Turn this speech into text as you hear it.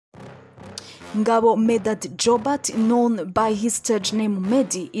Ngabo Medad Jobat, known by his stage name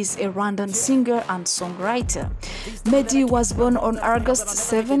Meddy, is a Rwandan singer and songwriter. Meddy was born on August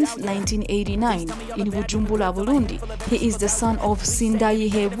 7, 1989, in Bujumbura, Burundi. He is the son of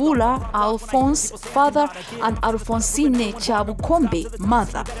Sindayihebula Alphonse, father, and Alphonsine Chabukombe,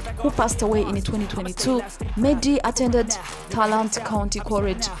 mother, who passed away in 2022. Meddy attended Talent County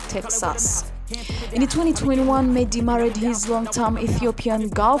College, Texas. In 2021, Meddy married his long-term Ethiopian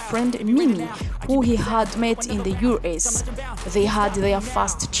girlfriend, Mimi, who he had met in the US. They had their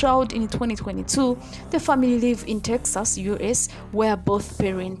first child in 2022. The family live in Texas, US, where both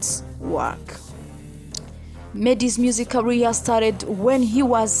parents work. Meddy's music career started when he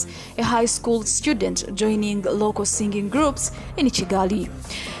was a high school student, joining local singing groups in Kigali.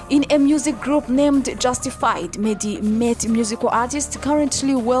 In a music group named Justified, Meddy met musical artists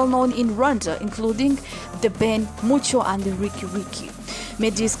currently well known in Rwanda, including the band Mucho and Ricky Ricky.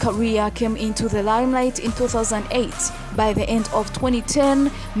 Meddy's career came into the limelight in 2008. By the end of 2010,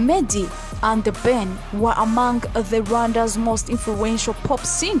 Meddy and the band were among the Rwanda's most influential pop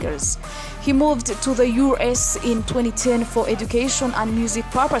singers. He moved to the US in 2010 for education and music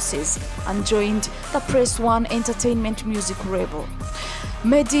purposes and joined the Press One Entertainment music label.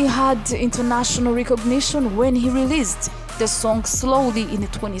 Meddy had international recognition when he released the song Slowly in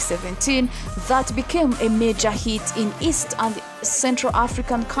 2017 that became a major hit in East and Central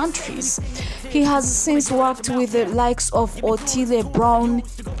African countries. He has since worked with the likes of Otile Brown,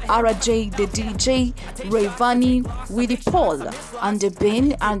 RJ the DJ, Rayvanny, Willie Paul, and the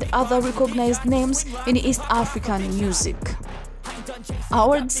Ben, and other recognized names in East African music.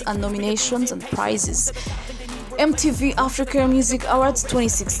 Awards and nominations and prizes: MTV Africa Music Awards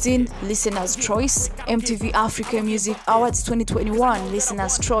 2016 Listener's Choice, MTV Africa Music Awards 2021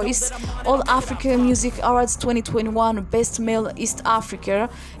 Listener's Choice, All Africa Music Awards 2021 Best Male East Africa,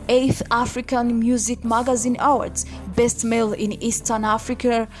 8th African Music Magazine Awards Best Male in Eastern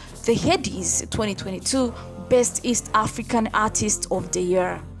Africa, the Headies 2022 Best East African Artist of the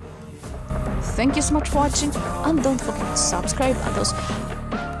Year. Thank you so much for watching, and don't forget to subscribe and also